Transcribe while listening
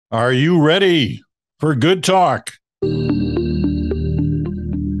Are you ready for good talk? And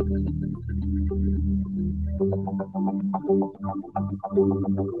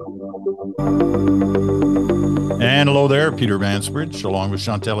hello there, Peter Vansbridge, along with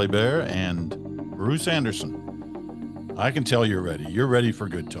Chantal and Bruce and Bruce Anderson. I can tell you're ready. You're ready for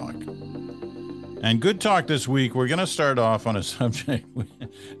good talk. And good talk this week, we're going to start off on a subject.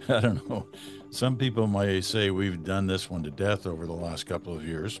 I don't know. Some people might say we've done this one to death over the last couple of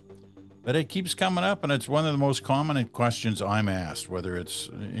years. But it keeps coming up, and it's one of the most common questions I'm asked, whether it's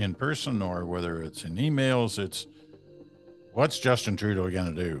in person or whether it's in emails. It's, what's Justin Trudeau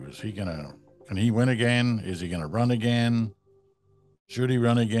going to do? Can he win again? Is he going to run again? Should he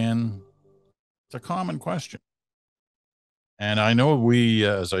run again? It's a common question. And I know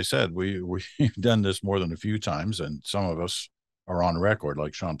as I said, we've done this more than a few times, and some of us are on record,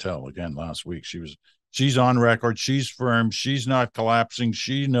 like Chantal, again, last week. She's on record. She's firm. She's not collapsing.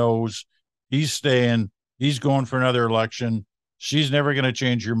 She knows he's staying. He's going for another election. She's never going to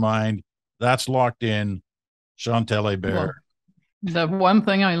change your mind. That's locked in. Chantal and Bruce. Well, the one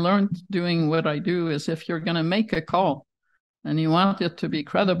thing I learned doing what I do is if you're going to make a call and you want it to be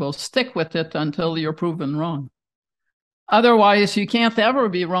credible, stick with it until you're proven wrong. Otherwise, you can't ever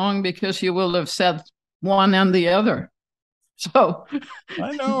be wrong because you will have said one and the other. So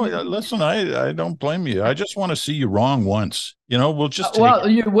I know. Listen, I don't blame you. I just want to see you wrong once. We'll just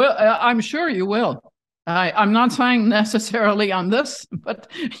you will. I'm sure you will. I'm not saying necessarily on this,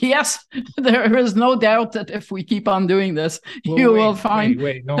 but yes, there is no doubt that if we keep on doing this, you will find.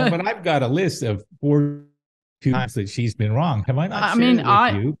 Wait, no, but I've got a list of 4 times that she's been wrong. Have I not? I mean,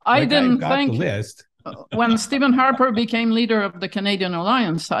 I didn't think the list. When Stephen Harper became leader of the Canadian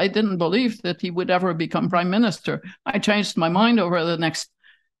Alliance, I didn't believe that he would ever become prime minister. I changed my mind over the next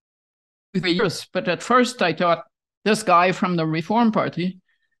 3 years. But at first I thought, this guy from the Reform Party,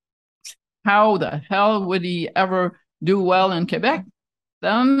 how the hell would he ever do well in Quebec?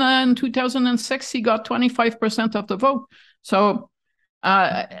 Then in 2006, he got 25% of the vote. So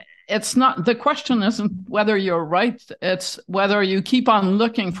it's not, the question isn't whether you're right. It's whether you keep on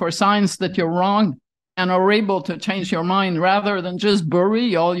looking for signs that you're wrong and are able to change your mind rather than just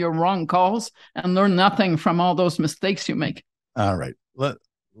bury all your wrong calls and learn nothing from all those mistakes you make. All right.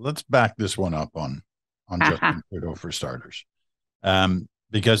 Let's back this one up on Justin Trudeau for starters.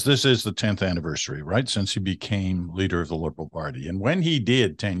 Because this is the 10th anniversary, right? Since he became leader of the Liberal Party. And when he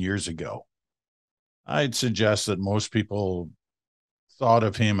did 10 years ago, I'd suggest that most people thought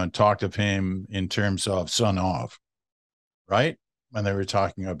of him and talked of him in terms of son of, right? When they were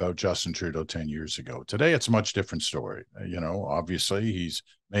talking about Justin Trudeau 10 years ago. Today, it's a much different story. Obviously, he's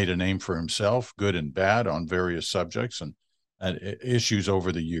made a name for himself, good and bad, on various subjects and issues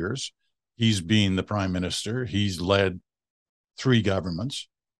over the years. He's been the prime minister. He's led 3 governments.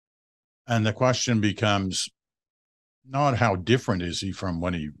 And the question becomes not how different is he from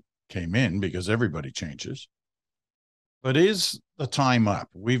when he came in, because everybody changes, but is the time up?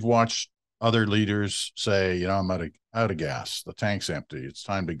 We've watched other leaders say, I'm out of gas. The tank's empty. It's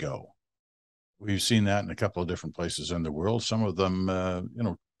time to go. We've seen that in a couple of different places in the world. Some of them,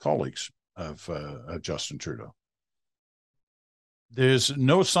 colleagues of Justin Trudeau. There's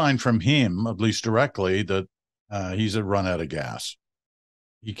no sign from him, at least directly, that he's run out of gas.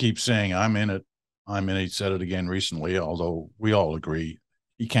 He keeps saying, I'm in it. He said it again recently, although we all agree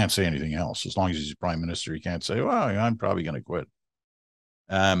he can't say anything else. As long as he's prime minister, he can't say, well, I'm probably going to quit.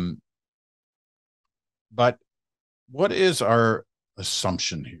 But what is our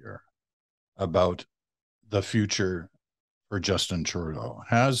assumption here about the future for Justin Trudeau?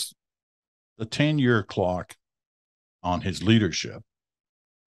 Has the 10-year clock on his leadership,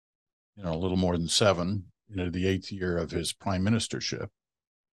 a little more than 7, the 8th year of his prime ministership,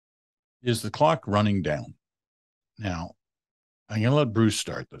 is the clock running down? Now, I'm going to let Bruce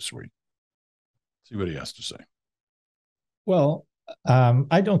start this week. See what he has to say. Well,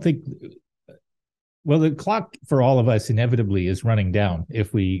 I don't think... Well, the clock for all of us inevitably is running down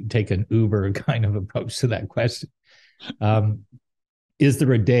if we take an Uber kind of approach to that question. Is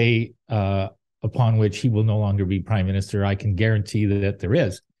there a day upon which he will no longer be prime minister? I can guarantee that there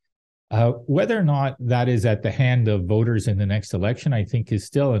is. Whether or not that is at the hand of voters in the next election, I think is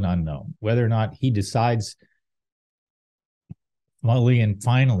still an unknown. Whether or not he decides fully and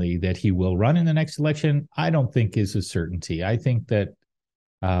finally that he will run in the next election, I don't think is a certainty. I think that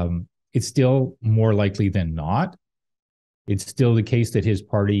it's still more likely than not. It's still the case that his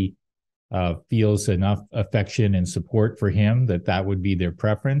party feels enough affection and support for him that would be their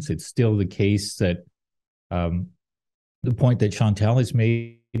preference. It's still the case that the point that Chantal has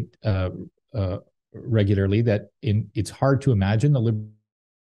made regularly, that it's hard to imagine the Liberal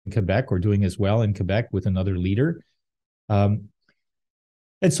Quebec or doing as well in Quebec with another leader. And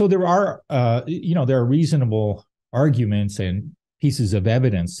so there are, there are reasonable arguments and pieces of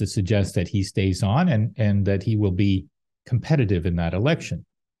evidence to suggest that he stays on and that he will be competitive in that election.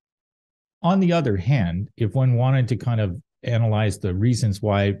 On the other hand, if one wanted to kind of analyze the reasons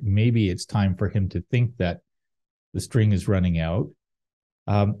why maybe it's time for him to think that the string is running out,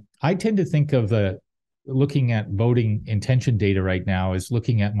 I tend to think of looking at voting intention data right now as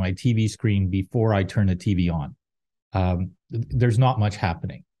looking at my TV screen before I turn the TV on. There's not much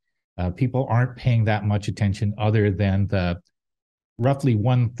happening. People aren't paying that much attention other than the roughly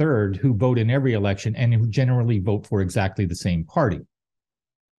 1/3 who vote in every election and who generally vote for exactly the same party.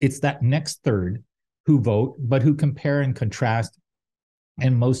 It's that next third who vote, but who compare and contrast.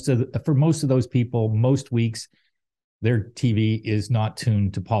 And for most of those people, most weeks, their TV is not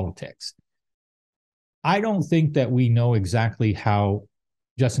tuned to politics. I don't think that we know exactly how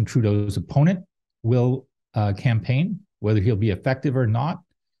Justin Trudeau's opponent will campaign, whether he'll be effective or not.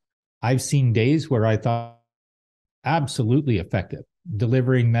 I've seen days where I thought absolutely effective,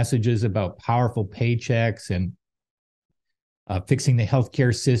 delivering messages about powerful paychecks and fixing the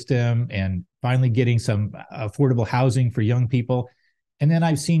healthcare system and finally getting some affordable housing for young people. And then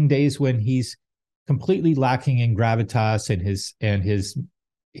I've seen days when he's completely lacking in gravitas, and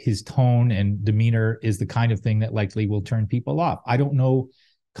his tone and demeanor is the kind of thing that likely will turn people off. I don't know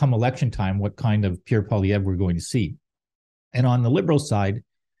come election time what kind of Pierre Poilievre we're going to see. And on the Liberal side,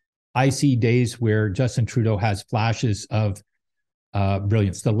 I see days where Justin Trudeau has flashes of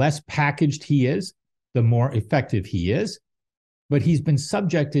brilliance. The less packaged he is, the more effective he is. But he's been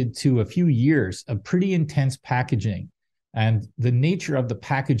subjected to a few years of pretty intense packaging. And the nature of the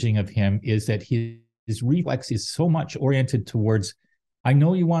packaging of him is that his reflex is so much oriented towards, I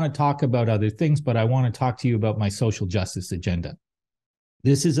know you want to talk about other things, but I want to talk to you about my social justice agenda.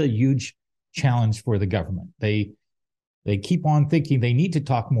 This is a huge challenge for the government. They keep on thinking they need to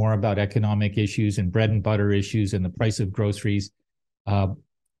talk more about economic issues and bread and butter issues and the price of groceries,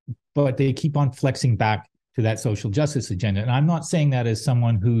 but they keep on flexing back to that social justice agenda. And I'm not saying that as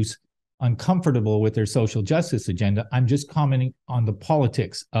someone who's uncomfortable with their social justice agenda. I'm just commenting on the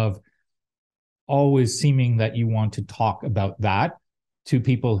politics of always seeming that you want to talk about that to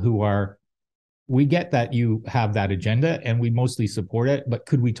people who are, we get that you have that agenda and we mostly support it, but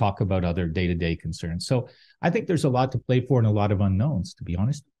could we talk about other day-to-day concerns? So I think there's a lot to play for and a lot of unknowns, to be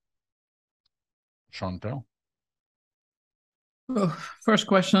honest. Chantal? First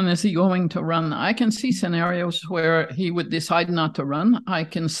question, is he going to run? I can see scenarios where he would decide not to run. I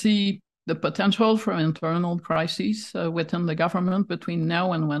can see the potential for internal crises within the government between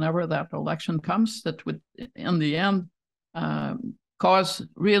now and whenever that election comes that would, in the end, cause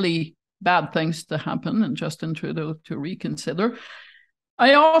really bad things to happen and Justin Trudeau to reconsider.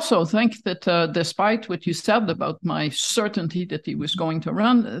 I also think that despite what you said about my certainty that he was going to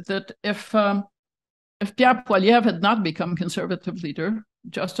run, that if Pierre Poilievre had not become Conservative leader,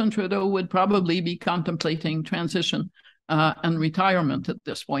 Justin Trudeau would probably be contemplating transition and retirement at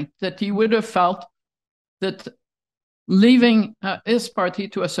this point, that he would have felt that leaving his party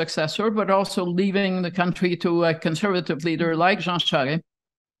to a successor, but also leaving the country to a Conservative leader like Jean Charest,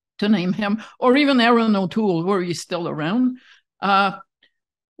 to name him, or even Aaron O'Toole, where he's still around,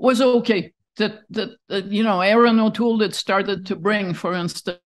 was okay. That Aaron O'Toole that started to bring, for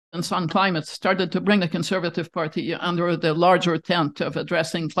instance, on climate, started to bring the Conservative Party under the larger tent of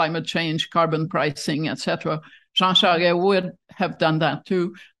addressing climate change, carbon pricing, etc. Jean Charest would have done that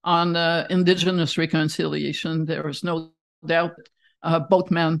too. On Indigenous reconciliation, there is no doubt both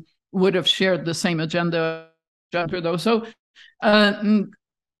men would have shared the same agenda. So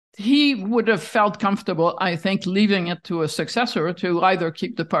he would have felt comfortable, I think, leaving it to a successor to either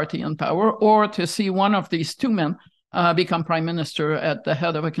keep the party in power or to see one of these two men become prime minister at the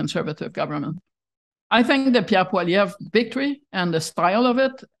head of a Conservative government. I think the Pierre Poilievre victory and the style of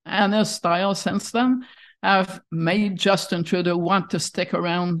it and his style since then have made Justin Trudeau want to stick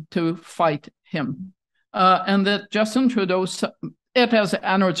around to fight him. And that Justin Trudeau, it has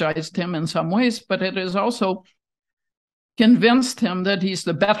energized him in some ways, but it has also convinced him that he's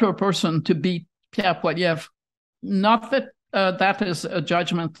the better person to beat Pierre Poilievre. Not that that is a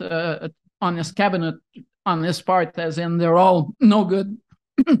judgment on his cabinet on this part, as in they're all no good.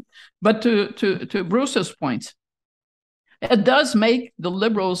 But to Bruce's points, it does make the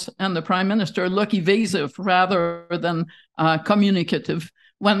Liberals and the Prime Minister look evasive rather than communicative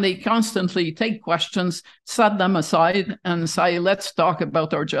when they constantly take questions, set them aside, and say, let's talk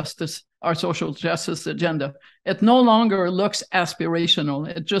about our justice. our social justice agenda. It no longer looks aspirational.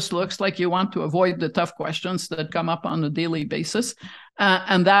 It just looks like you want to avoid the tough questions that come up on a daily basis.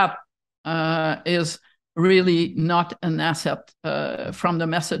 And that is really not an asset from the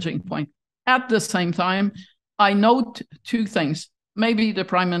messaging point. At the same time, I note two things. Maybe the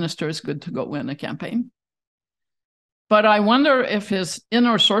Prime Minister is good to go in a campaign, but I wonder if his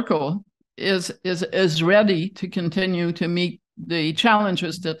inner circle is ready to continue to meet the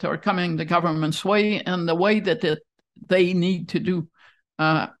challenges that are coming the government's way and the way that they need to do.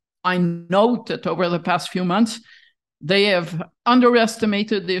 I note that over the past few months, they have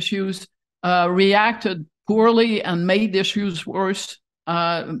underestimated the issues, reacted poorly and made issues worse,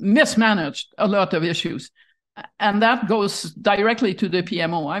 mismanaged a lot of issues. And that goes directly to the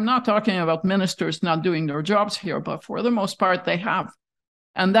PMO. I'm not talking about ministers not doing their jobs here, but for the most part, they have.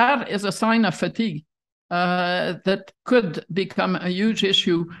 And that is a sign of fatigue that could become a huge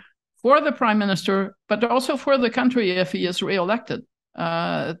issue for the Prime Minister, but also for the country if he is re-elected,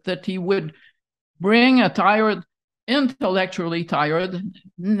 that he would bring a tired, intellectually tired,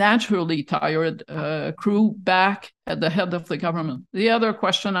 naturally tired crew back at the head of the government. The other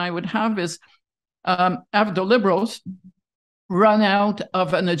question I would have is, have the Liberals run out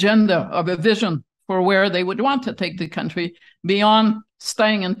of an agenda, of a vision for where they would want to take the country beyond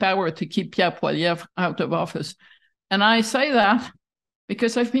staying in power to keep Pierre Poilievre out of office? And I say that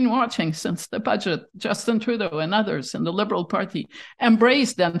because I've been watching since the budget, Justin Trudeau and others in the Liberal Party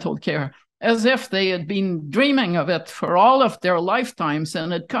embrace dental care as if they had been dreaming of it for all of their lifetimes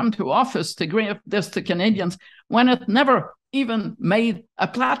and had come to office to give this to Canadians when it never even made a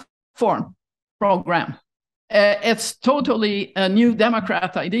platform program. It's totally a new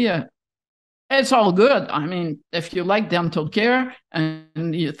Democrat idea. It's all good. I mean, if you like dental care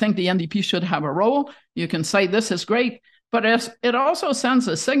and you think the NDP should have a role, you can say this is great. But it also sends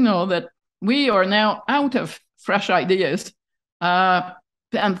a signal that we are now out of fresh ideas.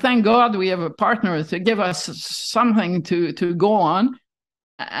 And thank God we have a partner to give us something to go on.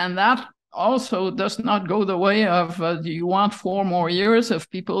 And that also does not go the way of, do you want 4 more years of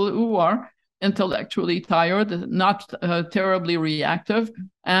people who are intellectually tired, not terribly reactive,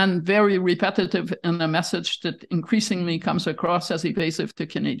 and very repetitive in a message that increasingly comes across as evasive to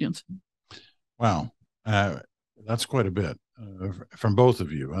Canadians? Wow. That's quite a bit from both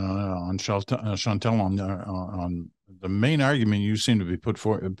of you. On Chantal, on the main argument you seem to be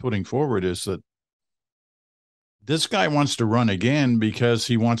putting forward is that this guy wants to run again because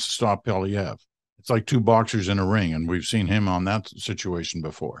he wants to stop Poilievre. It's like two boxers in a ring, and we've seen him on that situation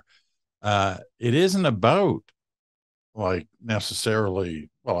before. It isn't about, like, necessarily,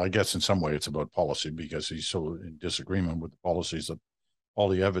 well, I guess in some way it's about policy because he's so in disagreement with the policies that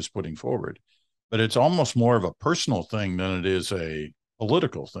Poilievre is putting forward. But it's almost more of a personal thing than it is a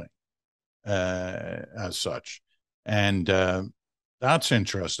political thing as such. And that's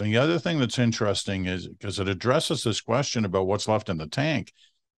interesting. The other thing that's interesting is because it addresses this question about what's left in the tank.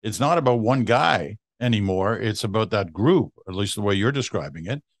 It's not about one guy anymore. It's about that group, at least the way you're describing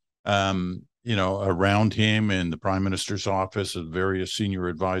it, around him in the Prime Minister's office and various senior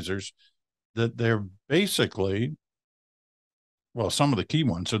advisors, that they're basically, well, some of the key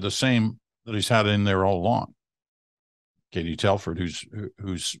ones are the same that he's had in there all along. Katie Telford,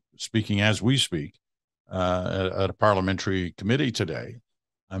 who's speaking as we speak at a parliamentary committee today.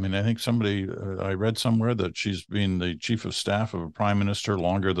 I mean, I think I read somewhere that she's been the chief of staff of a prime minister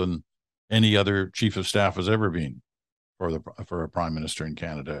longer than any other chief of staff has ever been for a prime minister in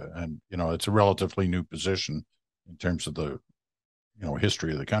Canada. And, it's a relatively new position in terms of the,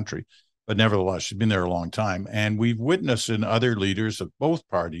 history of the country. But nevertheless, she's been there a long time. And we've witnessed in other leaders of both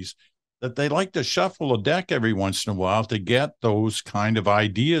parties that they like to shuffle a deck every once in a while to get those kind of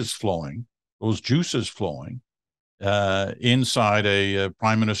ideas flowing, those juices flowing inside a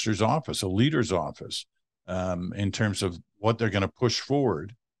prime minister's office, a leader's office, in terms of what they're going to push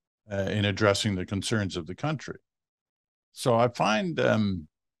forward in addressing the concerns of the country. So I find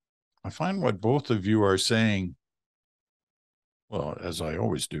what both of you are saying, well, as I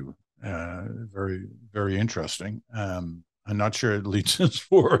always do, very, very interesting. I'm not sure it leads us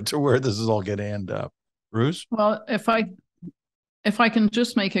forward to where this is all going to end up. Bruce? Well, if I can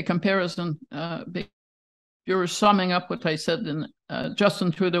just make a comparison, you're summing up what I said.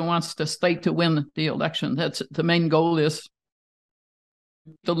 Justin Trudeau wants the state to win the election. That's the main goal, is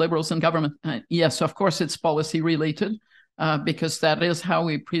the Liberals in government. Yes, of course, it's policy related, because that is how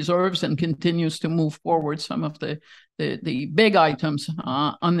he preserves and continues to move forward some of the big items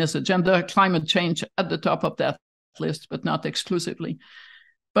on this agenda. Climate change at the top of that list, but not exclusively.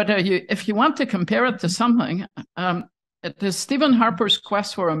 But if you want to compare it to something, it is Stephen Harper's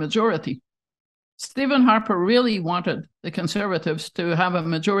quest for a majority. Stephen Harper really wanted the Conservatives to have a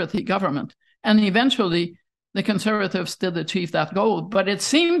majority government, and eventually the Conservatives did achieve that goal. But it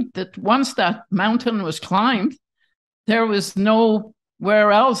seemed that once that mountain was climbed, there was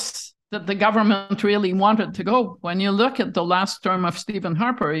nowhere else that the government really wanted to go. When you look at the last term of Stephen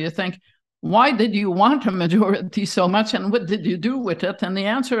Harper, you think, why did you want a majority so much, and what did you do with it? And the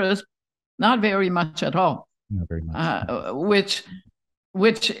answer is not very much at all. Not very much.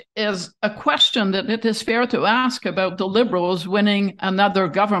 Which is a question that it is fair to ask about the Liberals winning another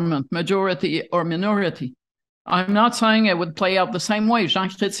government, majority or minority. I'm not saying it would play out the same way. Jean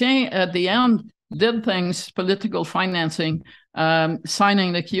Chrétien, at the end, did things, political financing,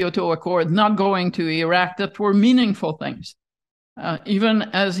 signing the Kyoto Accord, not going to Iraq, that were meaningful things, even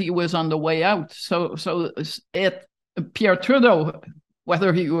as he was on the way out. So Pierre Trudeau,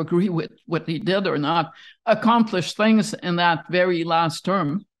 whether you agree with what he did or not, accomplished things in that very last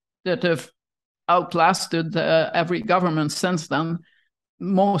term that have outlasted every government since then,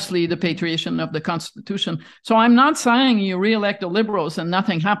 mostly the patriation of the Constitution. So I'm not saying you re-elect the Liberals and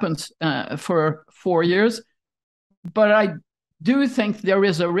nothing happens for 4 years, but I do think there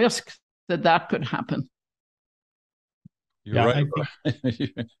is a risk that that could happen. You're right.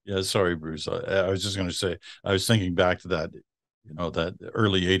 Yeah, sorry, Bruce. I was just going to say, I was thinking back to that, that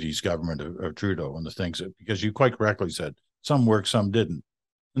early 80s government of Trudeau and the things that, because you quite correctly said, some worked, some didn't.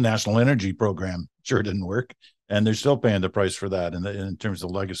 The National Energy Program sure didn't work, and they're still paying the price for that in terms of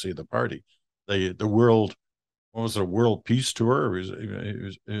the legacy of the party. The world, what was it, a world peace tour?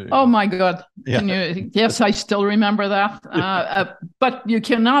 Oh my God. Yeah. Yes, I still remember that. But you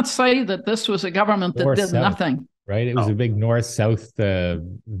cannot say that this was a government that did nothing. Right? It was a big north-south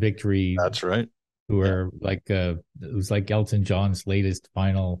victory. That's right. It was like Elton John's latest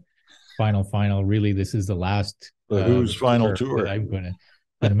final. Really, this is the last who's final tour I'm going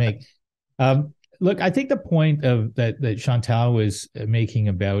to make. Look, I think the point of that Chantal was making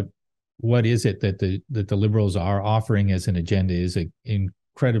about what is it that the Liberals are offering as an agenda is an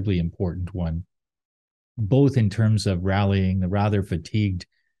incredibly important one, both in terms of rallying the rather fatigued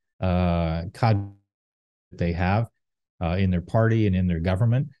cadre they have in their party and in their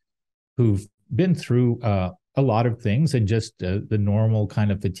government, who've been through a lot of things, and just the normal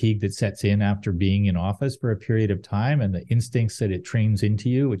kind of fatigue that sets in after being in office for a period of time, and the instincts that it trains into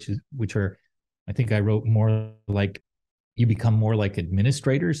you, which are, I think I wrote, more like you become more like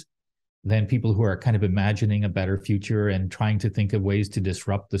administrators than people who are kind of imagining a better future and trying to think of ways to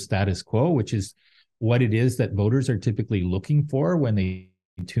disrupt the status quo, which is what it is that voters are typically looking for when they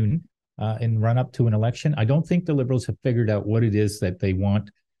tune and run up to an election. I don't think the Liberals have figured out what it is that they want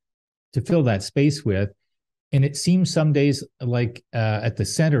to fill that space with. And it seems some days like at the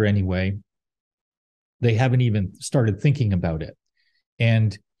center anyway, they haven't even started thinking about it.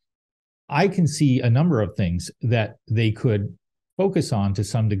 And I can see a number of things that they could focus on to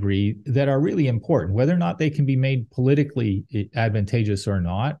some degree that are really important. Whether or not they can be made politically advantageous or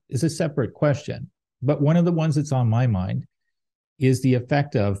not is a separate question. But one of the ones that's on my mind is the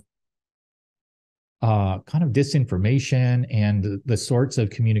effect of kind of disinformation and the sorts of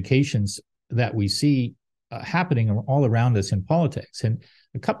communications that we see happening all around us in politics. And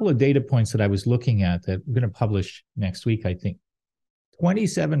a couple of data points that I was looking at that we're going to publish next week, I think.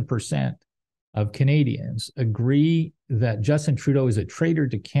 27% of Canadians agree that Justin Trudeau is a traitor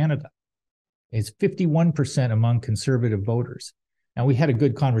to Canada. It's 51% among Conservative voters. Now, we had a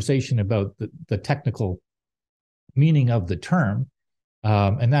good conversation about the technical meaning of the term,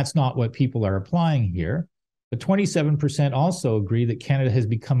 and that's not what people are applying here. But 27% also agree that Canada has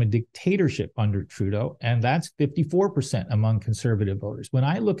become a dictatorship under Trudeau, and that's 54% among Conservative voters. When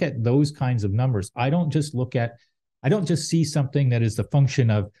I look at those kinds of numbers, I don't just see something that is the function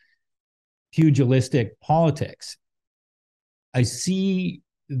of pugilistic politics. I see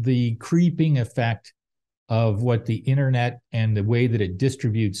the creeping effect of what the internet and the way that it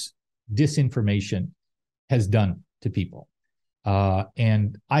distributes disinformation has done to people.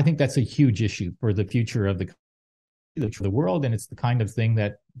 And I think that's a huge issue for the future of the world, and it's the kind of thing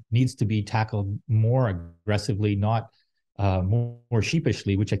that needs to be tackled more aggressively, not more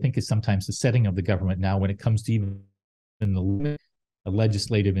sheepishly, which I think is sometimes the setting of the government now when it comes to even the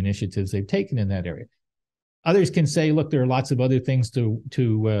legislative initiatives they've taken in that area. Others can say, look, there are lots of other things to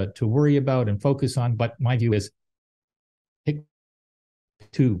worry about and focus on, but my view is pick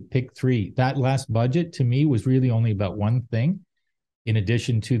two, pick three. That last budget to me was really only about one thing. In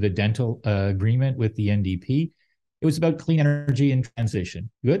addition to the dental agreement with the NDP, it was about clean energy and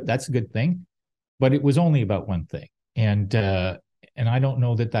transition. Good, that's a good thing, but it was only about one thing. And I don't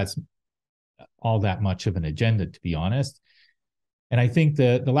know that that's all that much of an agenda, to be honest. And I think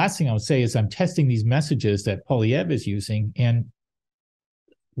the last thing I would say is I'm testing these messages that Poilievre is using, and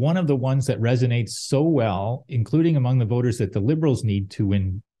one of the ones that resonates so well, including among the voters that the Liberals need to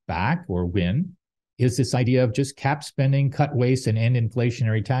win back or win, is this idea of just cap spending, cut waste, and end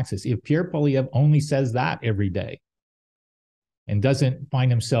inflationary taxes. If Pierre Poilievre only says that every day and doesn't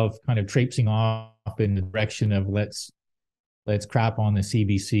find himself kind of traipsing off in the direction of let's crap on the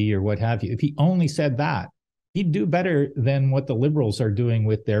CBC or what have you, if he only said that, he'd do better than what the Liberals are doing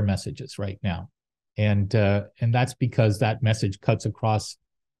with their messages right now. And that's because that message cuts across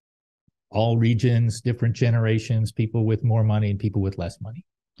all regions, different generations, people with more money and people with less money.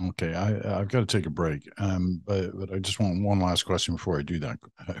 Okay, I've got to take a break, but I just want one last question before I do that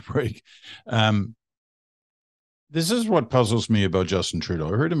break. This is what puzzles me about Justin Trudeau.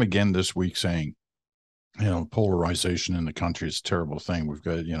 I heard him again this week saying, polarization in the country is a terrible thing. We've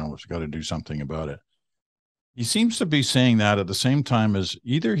got to do something about it. He seems to be saying that at the same time as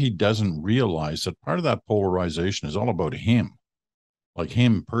either he doesn't realize that part of that polarization is all about him, like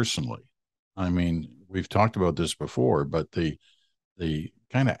him personally. I mean, we've talked about this before, but the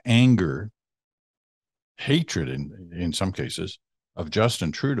kind of anger, hatred in some cases of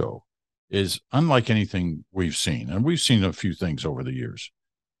Justin Trudeau is unlike anything we've seen. And we've seen a few things over the years.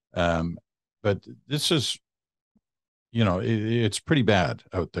 But this is, it's pretty bad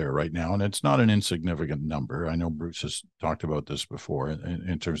out there right now. And it's not an insignificant number. I know Bruce has talked about this before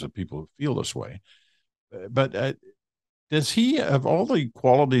in terms of people who feel this way. But does he have all the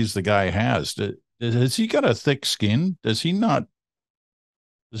qualities the guy has? Has he got a thick skin? Does he not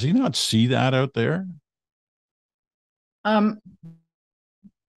see that out there?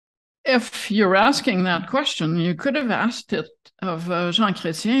 If you're asking that question, you could have asked it of Jean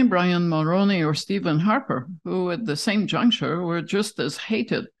Chrétien, Brian Mulroney, or Stephen Harper, who at the same juncture were just as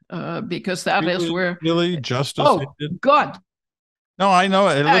hated, because that is where... Really? Justice hated? God. No, I know.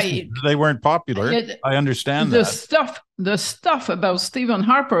 Listen, they weren't popular. I understand that. The stuff about Stephen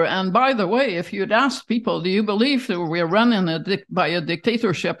Harper, and by the way, if you'd asked people, do you believe that we're running by a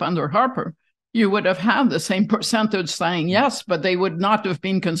dictatorship under Harper? You would have had the same percentage saying yes, but they would not have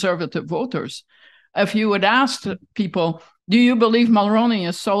been conservative voters. If you would ask people, do you believe Mulroney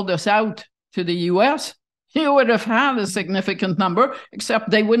has sold us out to the US? You would have had a significant number,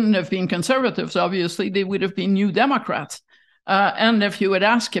 except they wouldn't have been conservatives, obviously. They would have been New Democrats. And if you would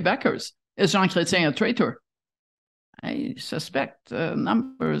ask Quebecers, is Jean Chrétien a traitor? I suspect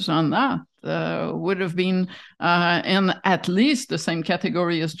numbers on that would have been in at least the same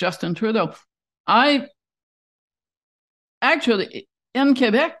category as Justin Trudeau. Actually, in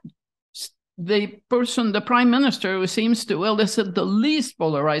Quebec, the prime minister who seems to elicit the least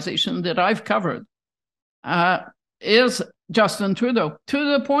polarization that I've covered is Justin Trudeau,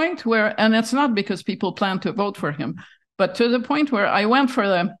 to the point where, and it's not because people plan to vote for him, but to the point where I went for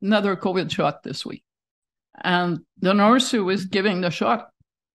another COVID shot this week. And the nurse who was giving the shot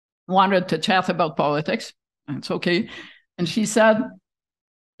wanted to chat about politics. It's okay. And she said,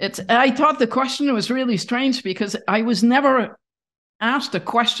 I thought the question was really strange because I was never asked a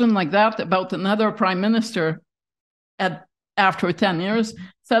question like that about another prime minister after 10 years.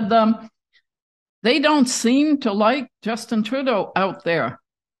 Said, they don't seem to like Justin Trudeau out there.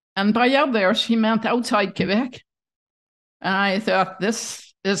 And by out there, she meant outside Quebec. And I thought,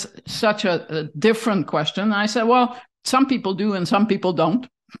 this is such a different question. And I said, well, some people do and some people don't.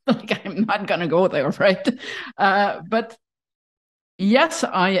 Like, I'm not going to go there, right? But yes,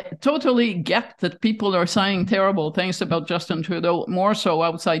 I totally get that people are saying terrible things about Justin Trudeau, more so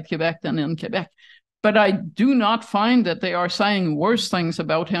outside Quebec than in Quebec. But I do not find that they are saying worse things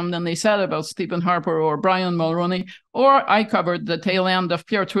about him than they said about Stephen Harper or Brian Mulroney, or I covered the tail end of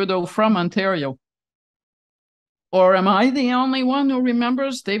Pierre Trudeau from Ontario. Or am I the only one who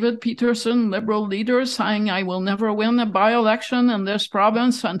remembers David Peterson, Liberal leader, saying, I will never win a by-election in this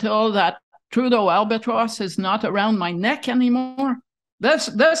province until that Trudeau albatross is not around my neck anymore?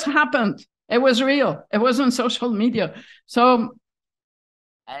 This happened. It was real. It wasn't social media. So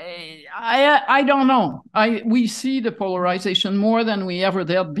I don't know. We see the polarization more than we ever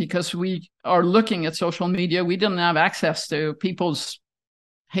did because we are looking at social media. We didn't have access to people's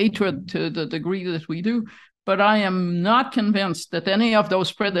hatred to the degree that we do. But I am not convinced that any of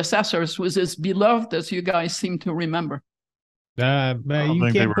those predecessors was as beloved as you guys seem to remember. You can't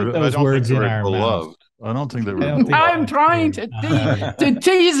put those words in our mouth. I don't think they were. I'm trying to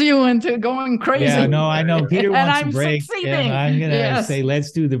tease you into going crazy. Yeah, no, I know. Peter wants a break. And I'm going to say,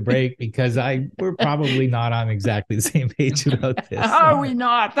 let's do the break because we're probably not on exactly the same page about this. Are we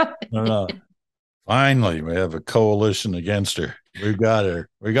not? Finally, we have a coalition against her. We got her.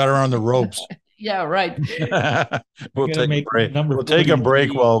 We got her on the ropes. Yeah, right. We'll take a break. We'll take a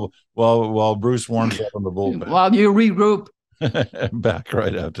break while Bruce warms up in the bullpen. While you regroup. Back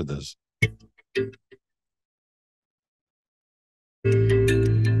right after this.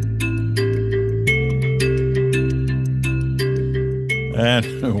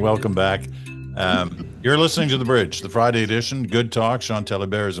 And welcome back. You're listening to The Bridge, the Friday edition. Good talk. Chantal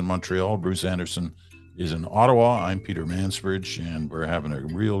and Bruce is in Montreal. Bruce Anderson is in Ottawa. I'm Peter Mansbridge, and we're having a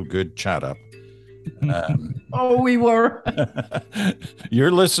real good chat up. We were. You're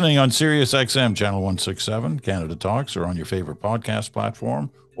listening on Sirius XM Channel 167, Canada Talks, or on your favorite podcast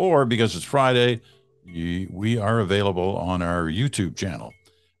platform, or because it's Friday, we are available on our YouTube channel.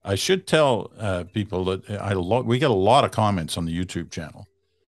 I should tell people that we get a lot of comments on the YouTube channel,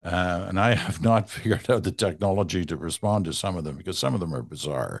 and I have not figured out the technology to respond to some of them because some of them are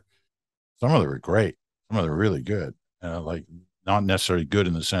bizarre. Some of them are great. Some of them are really good. Like not necessarily good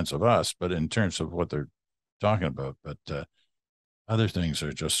in the sense of us, but in terms of what they're talking about. But other things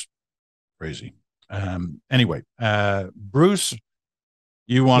are just crazy. Anyway, Bruce,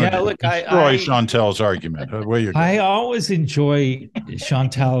 you wanted to destroy Chantal's argument. I always enjoy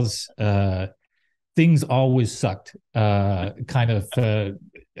Chantal's things always sucked kind of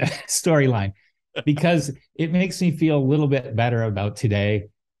storyline, because it makes me feel a little bit better about today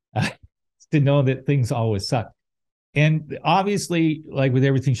to know that things always suck. And obviously, like with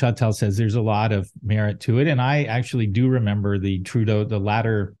everything Chantal says, there's a lot of merit to it. And I actually do remember the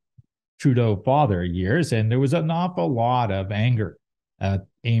latter Trudeau father years, and there was an awful lot of anger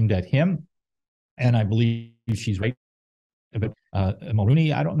aimed at him. And I believe she's right about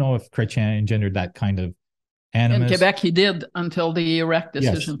Mulroney. I don't know if Chrétien engendered that kind of animus. In Quebec, he did until the Iraq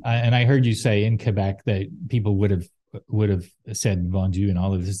decision. Yes. And I heard you say in Quebec that people would have said "bon Dieu" and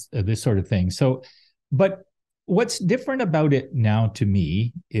all of this sort of thing. So, but what's different about it now to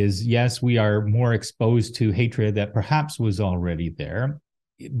me is, yes, we are more exposed to hatred that perhaps was already there.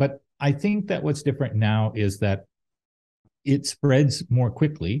 But I think that what's different now is that it spreads more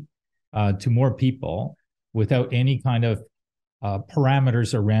quickly to more people without any kind of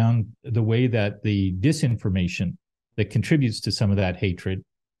parameters around the way that the disinformation that contributes to some of that hatred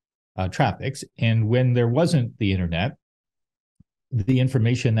traffics. And when there wasn't the internet, the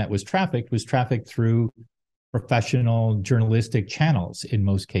information that was trafficked through professional journalistic channels in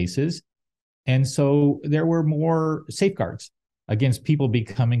most cases. And so there were more safeguards against people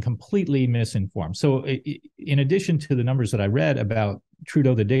becoming completely misinformed. So in addition to the numbers that I read about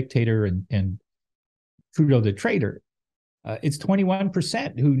Trudeau the dictator and Trudeau the traitor, it's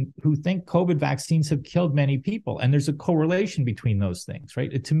 21% who think COVID vaccines have killed many people. And there's a correlation between those things,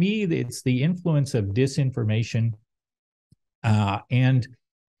 right? To me, it's the influence of disinformation and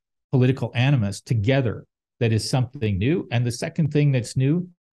political animus together that is something new. And the second thing that's new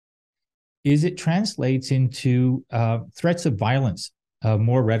is it translates into threats of violence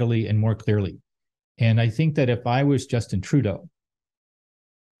more readily and more clearly. And I think that if I was Justin Trudeau,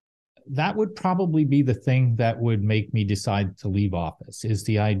 that would probably be the thing that would make me decide to leave office, is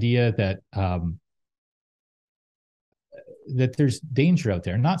the idea that that there's danger out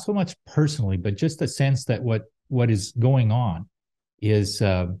there, not so much personally, but just a sense that what is going on is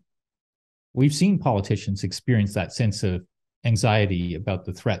we've seen politicians experience that sense of anxiety about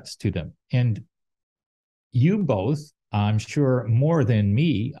the threats to them. And you both, I'm sure more than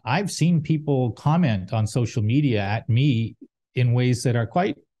me, I've seen people comment on social media at me in ways that are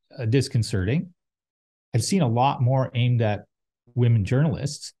quite disconcerting. I've seen a lot more aimed at women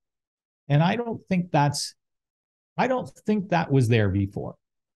journalists. And I don't think that was there before.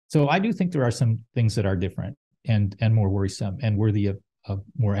 So I do think there are some things that are different and more worrisome and worthy of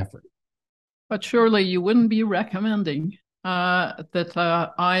more effort. But surely you wouldn't be recommending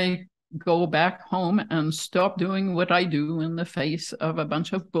that I go back home and stop doing what I do in the face of a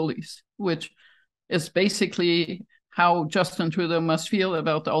bunch of bullies, which is basically how Justin Trudeau must feel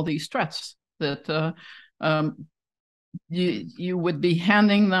about all these threats, that you would be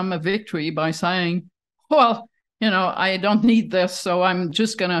handing them a victory by saying, well, I don't need this, so I'm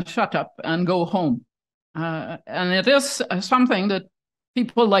just going to shut up and go home. And it is something that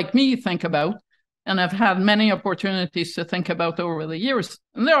people like me think about, and I've had many opportunities to think about over the years.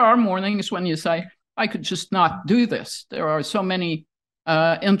 And there are mornings when you say, I could just not do this. There are so many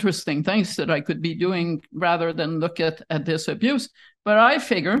interesting things that I could be doing rather than look at this abuse. But I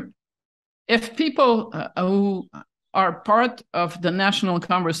figure if people who are part of the national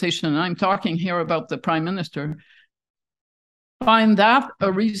conversation, and I'm talking here about the Prime Minister, find that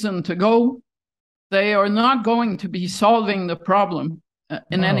a reason to go, they are not going to be solving the problem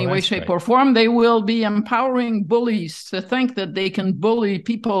in any way, shape, or form. They will be empowering bullies to think that they can bully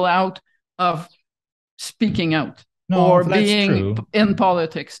people out of speaking out No, or that's being true. in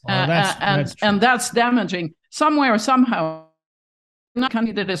politics. Well, that's true. And that's damaging. Somewhere, somehow, not a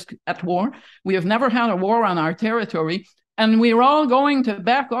country that is at war. We have never had a war on our territory. And we're all going to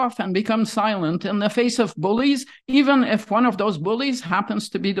back off and become silent in the face of bullies, even if one of those bullies happens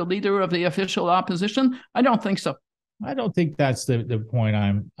to be the leader of the official opposition? I don't think so. I don't think that's the point.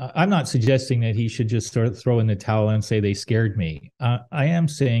 I'm not suggesting that he should just sort of throw in the towel and say they scared me. I am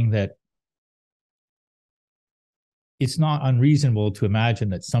saying that it's not unreasonable to imagine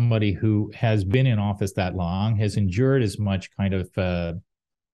that somebody who has been in office that long, has endured as much kind of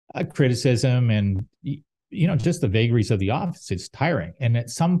criticism and just the vagaries of the office, it's tiring. And at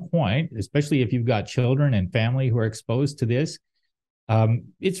some point, especially if you've got children and family who are exposed to this,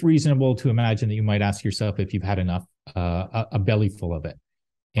 it's reasonable to imagine that you might ask yourself if you've had enough, a belly full of it.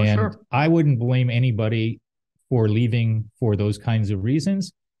 For and sure. I wouldn't blame anybody for leaving for those kinds of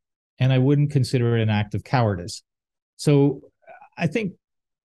reasons. And I wouldn't consider it an act of cowardice. So I think,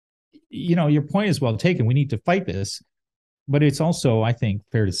 your point is well taken. We need to fight this. But it's also, I think,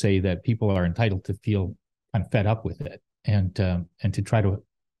 fair to say that people are entitled to feel kind of fed up with it and to try to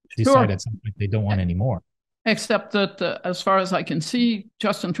decide at some point they don't want any more. Except that, as far as I can see,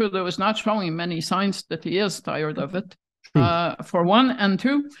 Justin Trudeau is not showing many signs that he is tired of it, for one. And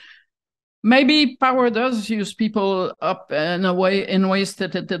two, maybe power does use people up in ways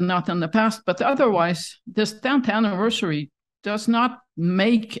that it did not in the past. But otherwise, this 10th anniversary does not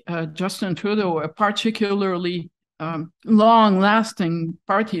make Justin Trudeau a particularly long-lasting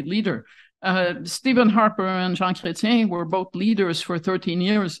party leader. Stephen Harper and Jean Chrétien were both leaders for 13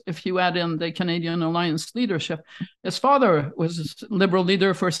 years, if you add in the Canadian Alliance leadership. His father was a Liberal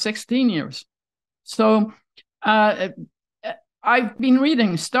leader for 16 years. So I've been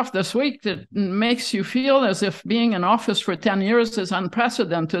reading stuff this week that makes you feel as if being in office for 10 years is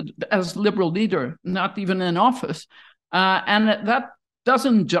unprecedented as Liberal leader, not even in office. And that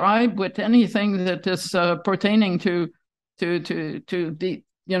doesn't jibe with anything that is pertaining to the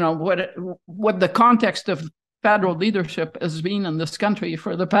what the context of federal leadership has been in this country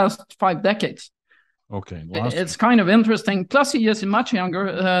for the past 5 decades. Okay, it's kind of interesting. Plus, he is much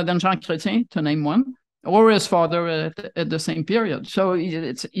younger than Jean Chrétien, to name one, or his father at the same period. So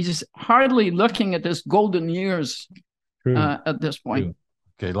he's hardly looking at his golden years at this point.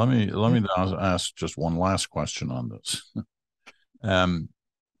 True. Okay, let me now ask just one last question on this.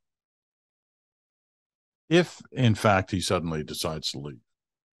 If, in fact, he suddenly decides to leave,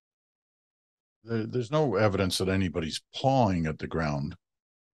 there's no evidence that anybody's pawing at the ground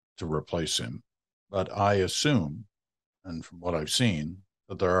to replace him. But I assume, and from what I've seen,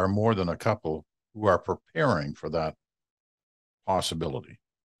 that there are more than a couple who are preparing for that possibility. Is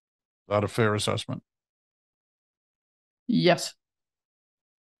that a fair assessment? Yes.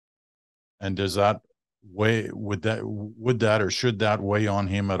 And does that would that or should that weigh on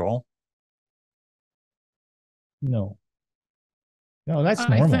him at all? No, that's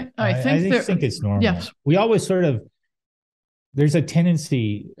normal. I think it's normal. Yes. We always there's a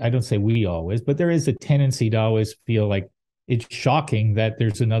tendency, I don't say we always, but there is a tendency to always feel like it's shocking that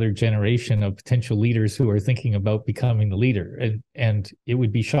there's another generation of potential leaders who are thinking about becoming the leader. And it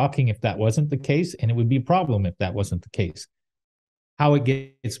would be shocking if that wasn't the case, and it would be a problem if that wasn't the case. How it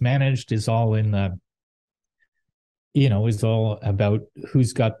gets managed is all in the, is all about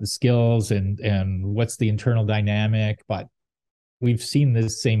who's got the skills and what's the internal dynamic. But we've seen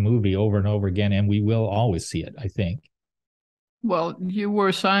this same movie over and over again, and we will always see it, I think. Well, you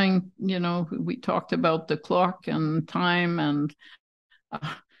were saying, we talked about the clock and time, and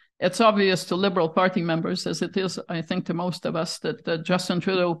it's obvious to Liberal Party members, as it is, I think, to most of us, that Justin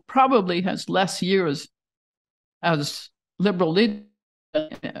Trudeau probably has less years as Liberal leader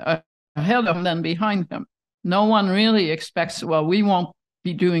ahead of him than behind him. No one really expects, we won't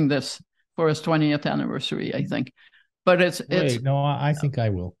be doing this for his 20th anniversary, I think. But it's no, I think I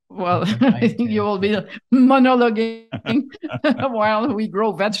will. Well, I think you will be monologuing while we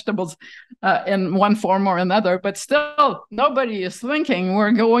grow vegetables in one form or another. But still, nobody is thinking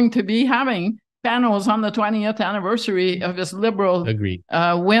we're going to be having panels on the 20th anniversary of his Liberal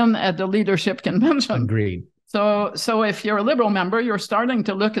win at the leadership convention. Agreed. So if you're a Liberal member, you're starting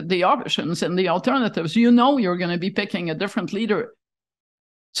to look at the options and the alternatives. You're going to be picking a different leader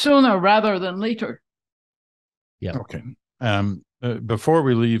sooner rather than later. Yeah. Okay. Before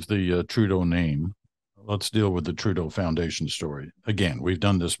we leave the Trudeau name, let's deal with the Trudeau Foundation story. Again, we've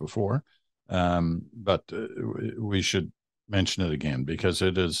done this before, but we should mention it again because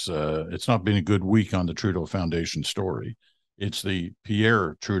it's not been a good week on the Trudeau Foundation story. It's the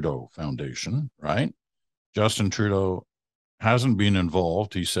Pierre Trudeau Foundation, right? Justin Trudeau hasn't been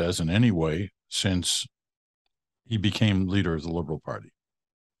involved, he says, in any way since he became leader of the Liberal Party.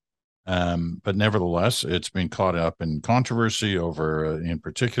 But nevertheless, it's been caught up in controversy over, in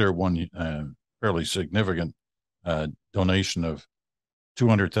particular, one fairly significant donation of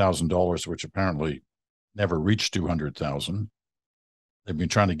 $200,000, which apparently never reached $200,000. They've been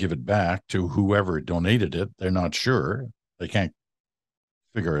trying to give it back to whoever donated it. They're not sure. They can't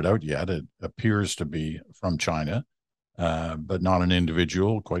figure it out yet. It appears to be from China, but not an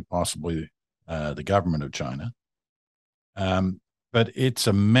individual, quite possibly the government of China. But it's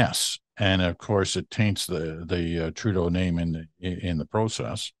a mess. And of course, it taints the Trudeau name in the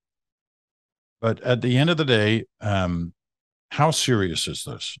process. But at the end of the day, how serious is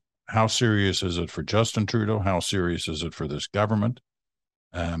this? How serious is it for Justin Trudeau? How serious is it for this government?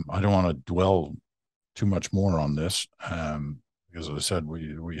 I don't want to dwell too much more on this because, as I said,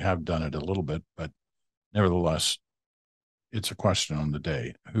 we have done it a little bit, but nevertheless, it's a question on the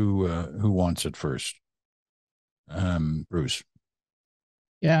day. Who wants it first? Bruce.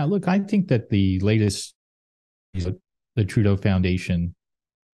 Yeah, look, I think that the latest, the Trudeau Foundation,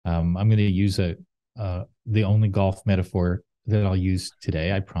 I'm going to use the only golf metaphor that I'll use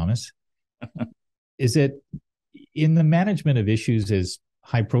today, I promise, is that in the management of issues as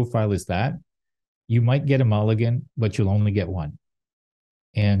high profile as that, you might get a mulligan, but you'll only get one.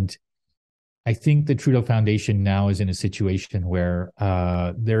 And I think the Trudeau Foundation now is in a situation where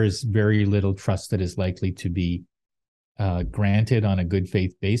there is very little trust that is likely to be granted on a good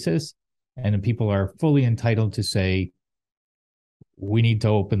faith basis. And the people are fully entitled to say, we need to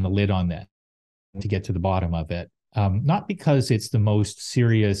open the lid on that to get to the bottom of it. Not because it's the most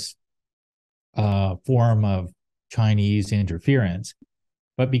serious form of Chinese interference,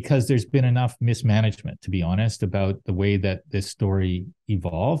 but because there's been enough mismanagement, to be honest, about the way that this story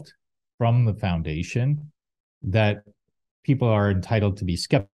evolved from the foundation, that people are entitled to be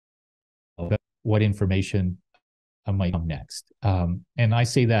skeptical about what information might come next. And I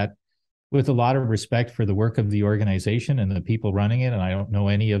say that with a lot of respect for the work of the organization and the people running it. And I don't know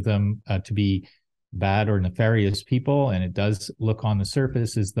any of them to be bad or nefarious people. And it does look on the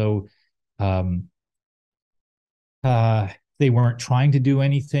surface as though they weren't trying to do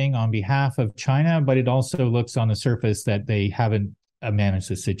anything on behalf of China, but it also looks on the surface that they haven't managed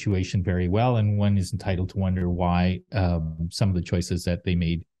the situation very well. And one is entitled to wonder why some of the choices that they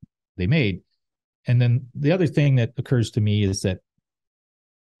made. And then the other thing that occurs to me is that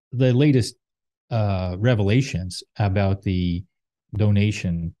the latest revelations about the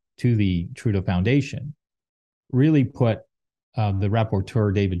donation to the Trudeau Foundation really put the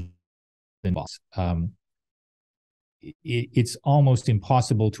rapporteur, David, in box. It's almost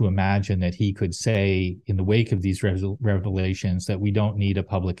impossible to imagine that he could say in the wake of these revelations that we don't need a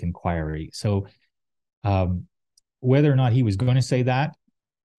public inquiry. So whether or not he was going to say that,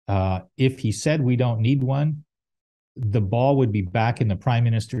 if he said we don't need one, the ball would be back in the Prime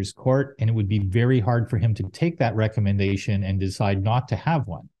Minister's court, and it would be very hard for him to take that recommendation and decide not to have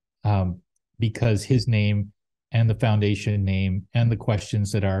one, because his name and the foundation name and the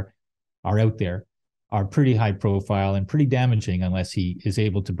questions that are out there are pretty high profile and pretty damaging unless he is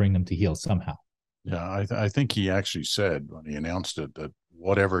able to bring them to heel somehow. Yeah, I think he actually said when he announced it that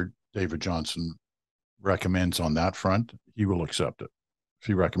whatever David Johnston recommends on that front, he will accept it. If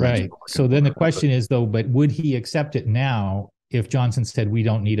he recommends right. So then the question is, though, but would he accept it now if Johnson said we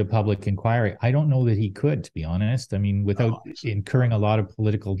don't need a public inquiry? I don't know that he could, to be honest. I mean, without incurring a lot of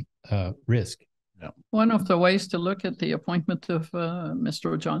political risk. Yeah. One of the ways to look at the appointment of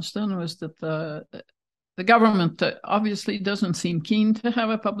Mr. Johnston was that the government obviously doesn't seem keen to have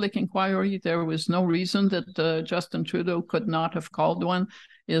a public inquiry. There was no reason that Justin Trudeau could not have called one.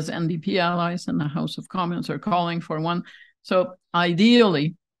 His NDP allies in the House of Commons are calling for one. So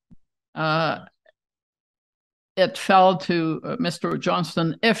ideally, it fell to Mr.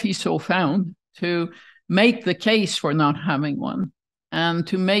 Johnston, if he so found, to make the case for not having one and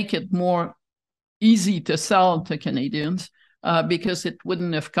to make it more easy to sell to Canadians because it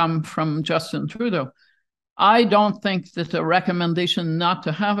wouldn't have come from Justin Trudeau. I don't think that a recommendation not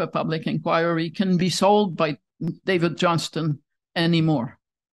to have a public inquiry can be sold by David Johnston anymore.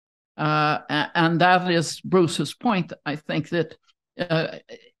 And that is Bruce's point. I think that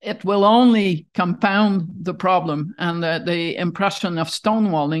it will only compound the problem and the impression of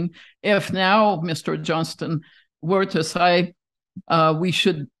stonewalling if now Mr. Johnston were to say, we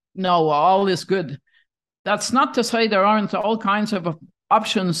should know all is good. That's not to say there aren't all kinds of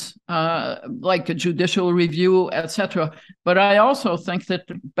options like a judicial review, etc. But I also think that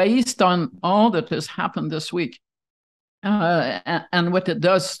based on all that has happened this week, and what it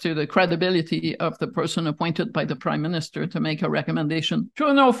does to the credibility of the person appointed by the Prime Minister to make a recommendation,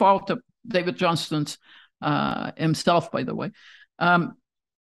 through no fault of David Johnston's himself, by the way.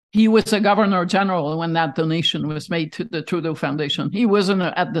 He was a Governor General when that donation was made to the Trudeau Foundation. He wasn't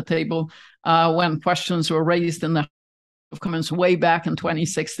at the table when questions were raised in the House of Commons way back in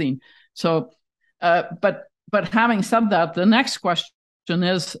 2016. So, but having said that, the next question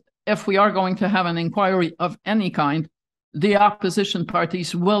is, if we are going to have an inquiry of any kind, the opposition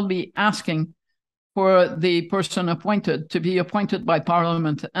parties will be asking for the person appointed to be appointed by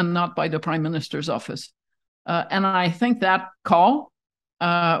Parliament and not by the Prime Minister's office. And I think that call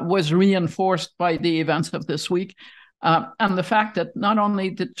was reinforced by the events of this week. And the fact that not only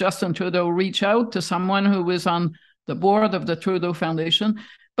did Justin Trudeau reach out to someone who was on the board of the Trudeau Foundation,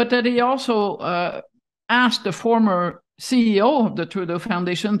 but that he also asked the former CEO of the Trudeau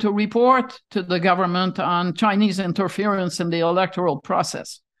Foundation to report to the government on Chinese interference in the electoral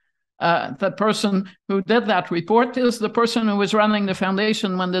process. The person who did that report is the person who was running the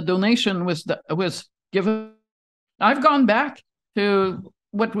foundation when the donation was given. I've gone back to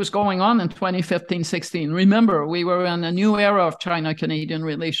what was going on in 2015-16. Remember, we were in a new era of China-Canadian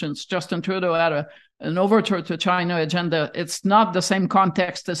relations. Justin Trudeau had an overture to China agenda. It's not the same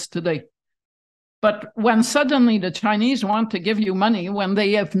context as today. But when suddenly the Chinese want to give you money when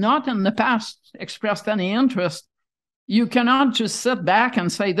they have not in the past expressed any interest, you cannot just sit back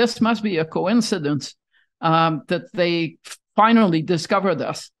and say this must be a coincidence that they finally discovered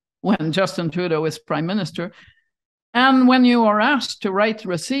us when Justin Trudeau is Prime Minister. And when you are asked to write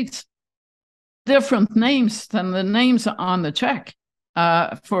receipts, different names than the names on the check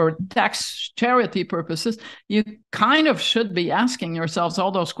for tax charity purposes, you kind of should be asking yourselves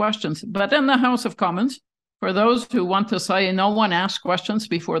all those questions. But in the House of Commons, for those who want to say no one asked questions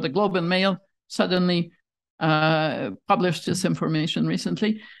before the Globe and Mail suddenly published this information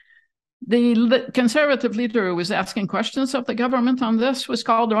recently, the Conservative leader who was asking questions of the government on this was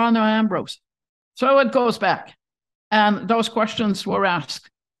called Rona Ambrose. So it goes back. And those questions were asked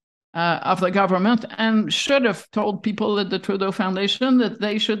of the government and should have told people at the Trudeau Foundation that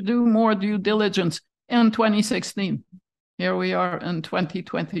they should do more due diligence in 2016. Here we are in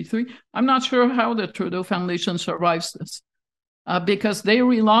 2023. I'm not sure how the Trudeau Foundation survives this because they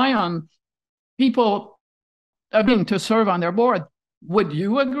rely on people to serve on their board. Would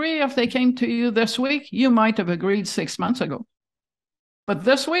you agree if they came to you this week? You might have agreed 6 months ago. But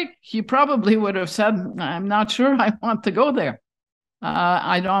this week, you probably would have said, I'm not sure I want to go there.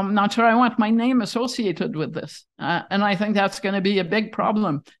 I'm not sure I want my name associated with this. And I think that's going to be a big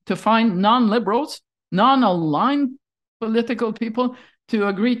problem to find non-liberals, non-aligned political people to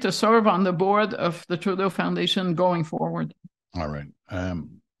agree to serve on the board of the Trudeau Foundation going forward. All right.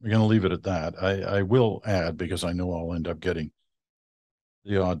 We're going to leave it at that. I will add, because I know I'll end up getting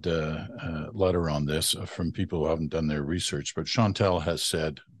the odd letter on this from people who haven't done their research, but Chantal has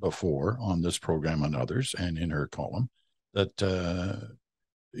said before on this program and others, and in her column, that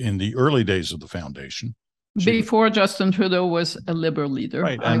in the early days of the foundation, before Justin Trudeau was a Liberal leader,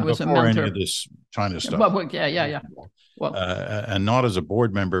 right, I was a mentor. Any of this China stuff. Yeah. Well, and not as a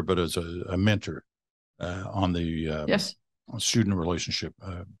board member, but as a mentor on the yes, student relationship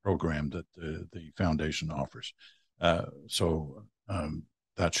program that the foundation offers. So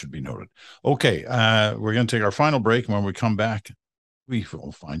that should be noted. Okay, we're going to take our final break. And when we come back, we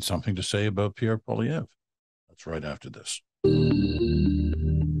will find something to say about Pierre Poilievre. That's right after this.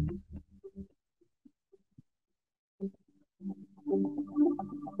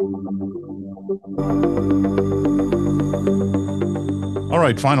 All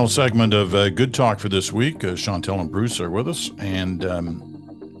right, final segment of Good Talk for this week. Chantal and Bruce are with us. And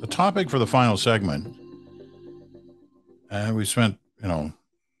the topic for the final segment, we spent,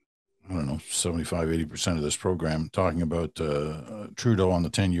 75, 80% of this program talking about Trudeau on the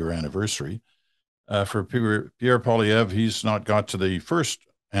 10-year anniversary. For Pierre Poilievre, he's not got to the first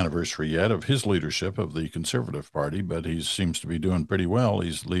anniversary yet of his leadership of the Conservative Party, but he seems to be doing pretty well.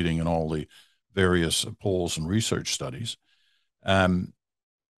 He's leading in all the various polls and research studies.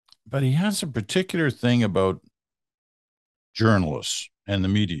 But he has a particular thing about journalists and the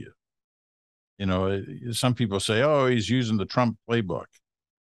media. Some people say, oh, he's using the Trump playbook.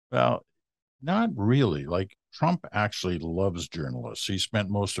 Well, not really. Like, Trump actually loves journalists. He spent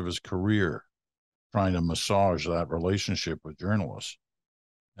most of his career trying to massage that relationship with journalists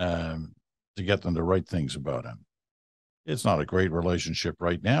to get them to write things about him. It's not a great relationship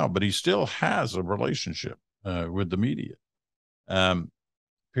right now, but he still has a relationship with the media.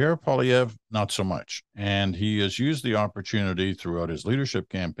 Pierre Poilievre, not so much. And he has used the opportunity throughout his leadership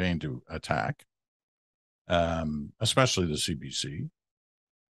campaign to attack especially the CBC,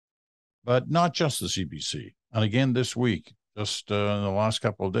 but not just the CBC. And again, this week, just in the last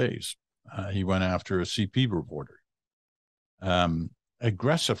couple of days, he went after a CP reporter,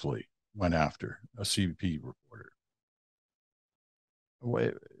 aggressively went after a CP reporter.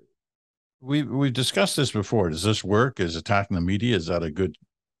 We've discussed this before. Does this work? Is attacking the media, is that a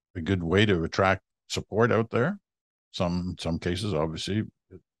good way to attract support out there? Some cases, obviously,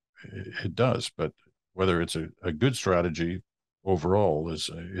 it does, but whether it's a good strategy overall is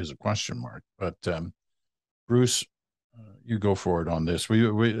a question mark. But Bruce, you go for it on this.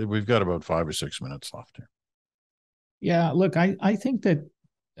 We've got about 5 or 6 minutes left here. Yeah, look, I think that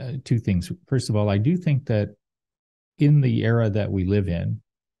two things. First of all, I do think that in the era that we live in,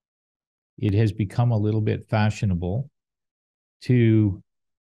 it has become a little bit fashionable to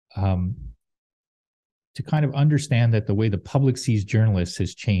kind of understand that the way the public sees journalists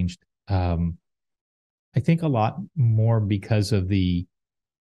has changed. I think a lot more because of the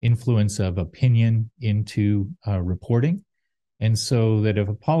influence of opinion into reporting. And so that if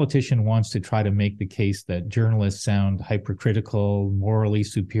a politician wants to try to make the case that journalists sound hypercritical, morally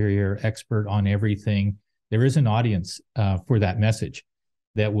superior, expert on everything, there is an audience for that message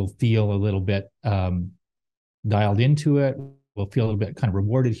that will feel a little bit dialed into it, will feel a little bit kind of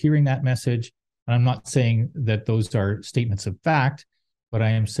rewarded hearing that message. And I'm not saying that those are statements of fact, but I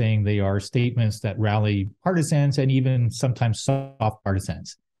am saying they are statements that rally partisans and even sometimes soft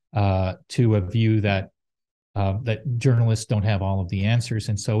partisans to a view that journalists don't have all of the answers.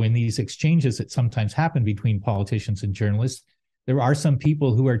 And so in these exchanges that sometimes happen between politicians and journalists, there are some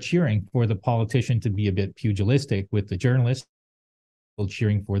people who are cheering for the politician to be a bit pugilistic with the journalist,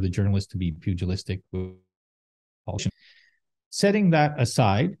 cheering for the journalist to be pugilistic with the politician. Setting that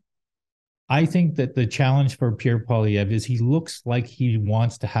aside, I think that the challenge for Pierre Poilievre is he looks like he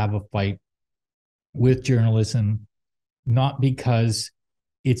wants to have a fight with journalism, not because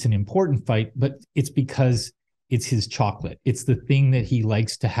it's an important fight, but it's because it's his chocolate. It's the thing that he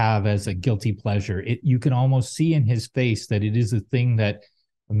likes to have as a guilty pleasure. You can almost see in his face that it is the thing that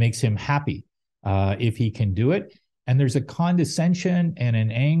makes him happy if he can do it. And there's a condescension and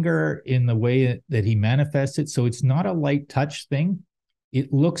an anger in the way that he manifests it. So it's not a light touch thing.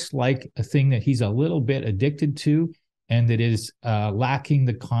 It looks like a thing that he's a little bit addicted to and that is lacking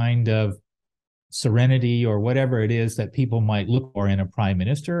the kind of serenity or whatever it is that people might look for in a prime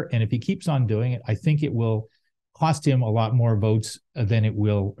minister. And if he keeps on doing it, I think it will cost him a lot more votes than it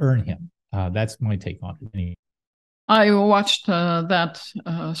will earn him. That's my take on it. I watched that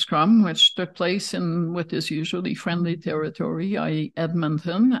scrum, which took place in what is usually friendly territory, i.e.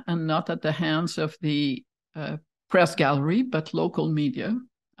 Edmonton, and not at the hands of the press gallery, but local media.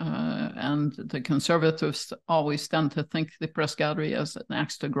 And the Conservatives always tend to think the press gallery as an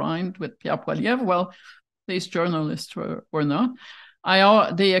axe to grind with Pierre Poilievre. Well, these journalists were not.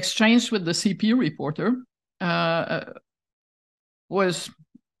 The exchange with the CP reporter was,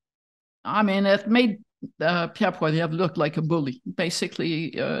 I mean, it made Pierre Poilievre looked like a bully, basically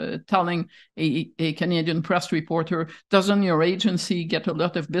telling a Canadian press reporter, doesn't your agency get a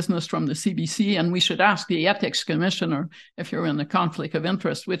lot of business from the CBC, and we should ask the ethics commissioner if you're in a conflict of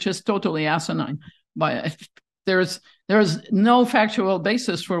interest, which is totally asinine. There's no factual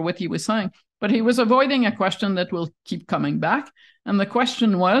basis for what he was saying, but he was avoiding a question that will keep coming back. And the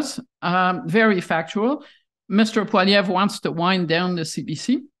question was very factual. Mr. Poilievre wants to wind down the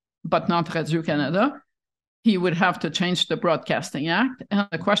CBC, but not Radio-Canada. He would have to change the Broadcasting Act. And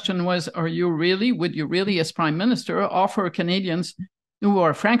the question was, would you really, as Prime Minister, offer Canadians who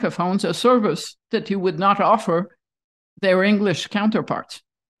are Francophones a service that you would not offer their English counterparts?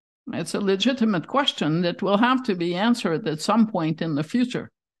 It's a legitimate question that will have to be answered at some point in the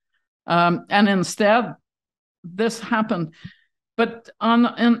future. And instead, this happened. But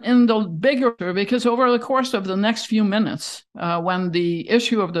in the bigger, because over the course of the next few minutes, when the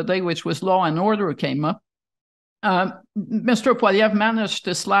issue of the day, which was law and order, came up, Mr. Poilievre managed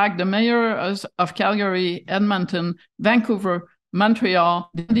to slag the mayors of Calgary, Edmonton, Vancouver,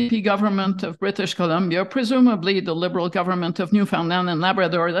 Montreal, the NDP government of British Columbia, presumably the Liberal government of Newfoundland and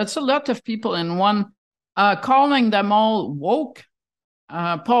Labrador. That's a lot of people in one, calling them all woke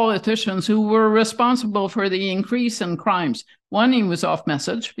politicians who were responsible for the increase in crimes. One, he was off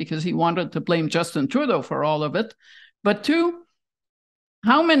message because he wanted to blame Justin Trudeau for all of it. But two,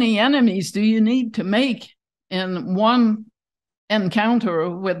 how many enemies do you need to make in one encounter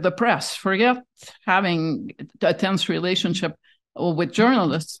with the press? Forget having a tense relationship with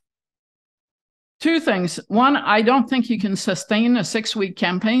journalists. Two things. One, I don't think you can sustain a 6-week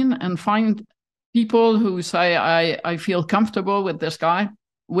campaign and find people who say, I feel comfortable with this guy.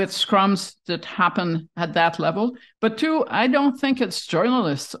 with scrums that happen at that level. But two, I don't think it's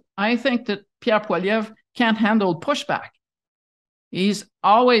journalists. I think that Pierre Poilievre can't handle pushback. He's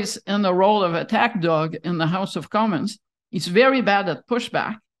always in the role of attack dog in the House of Commons. He's very bad at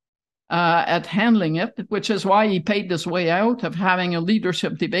pushback, at handling it, which is why he paid his way out of having a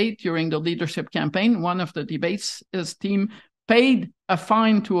leadership debate during the leadership campaign. One of the debates, his team paid a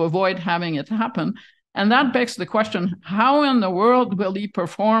fine to avoid having it happen. And that begs the question, how in the world will he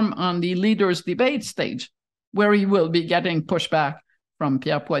perform on the leaders' debate stage, where he will be getting pushback from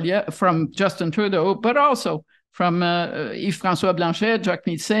Pierre Poilievre, from Justin Trudeau, but also from Yves-François Blanchet,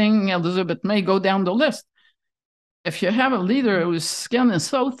 Jagmeet Singh, Elizabeth May, go down the list. If you have a leader whose skin is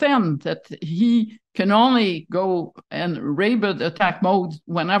so thin that he can only go in rabid attack mode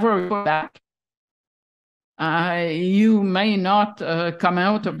whenever he goes back, you may not come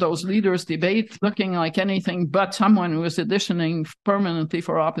out of those leaders' debates looking like anything but someone who is auditioning permanently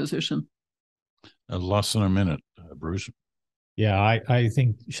for opposition. Less than a minute, Bruce. Yeah, I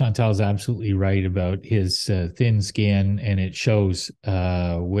think Chantal's absolutely right about his thin skin, and it shows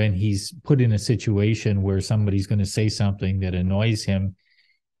when he's put in a situation where somebody's going to say something that annoys him,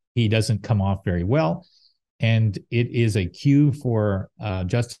 he doesn't come off very well. And it is a cue for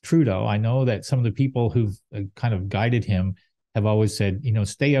Justin Trudeau. I know that some of the people who've kind of guided him have always said,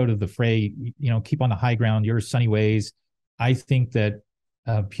 stay out of the fray, keep on the high ground, your sunny ways. I think that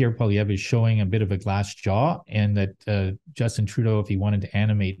Pierre Poilievre is showing a bit of a glass jaw, and that Justin Trudeau, if he wanted to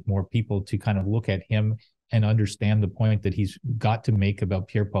animate more people to kind of look at him and understand the point that he's got to make about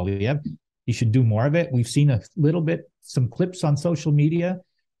Pierre Poilievre, he should do more of it. We've seen a little bit, some clips on social media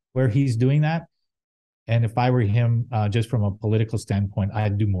where he's doing that. And if I were him, just from a political standpoint,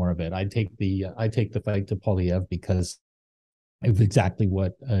 I'd do more of it. I'd take the fight to Poilievre because of exactly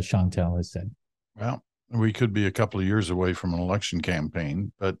what Chantal has said. Well, we could be a couple of years away from an election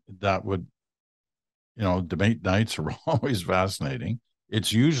campaign, but that would, debate nights are always fascinating.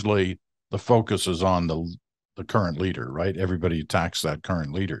 It's usually the focus is on the current leader, right? Everybody attacks that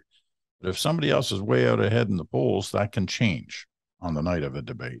current leader. But if somebody else is way out ahead in the polls, that can change on the night of a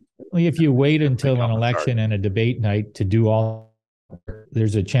debate. If you wait until an election and a debate night to do all,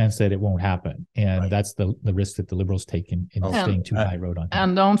 there's a chance that it won't happen. And that's the risk that the Liberals take in staying too high road on.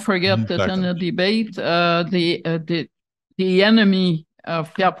 And don't forget that in a debate, the enemy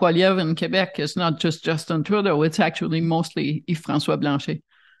of Pierre Poilievre in Quebec is not just Justin Trudeau, it's actually mostly Yves-François Blanchet.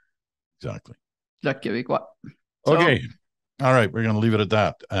 Exactly. Le Québécois. Okay. All right. We're going to leave it at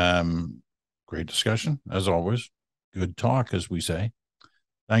that. Great discussion, as always. Good talk, as we say.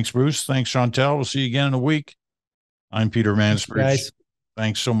 Thanks, Bruce. Thanks, Chantal. We'll see you again in a week. I'm Peter Mansbridge.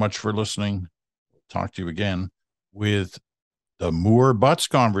 Thanks so much for listening. Talk to you again with the Moore Butts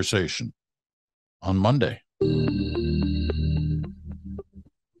conversation on Monday.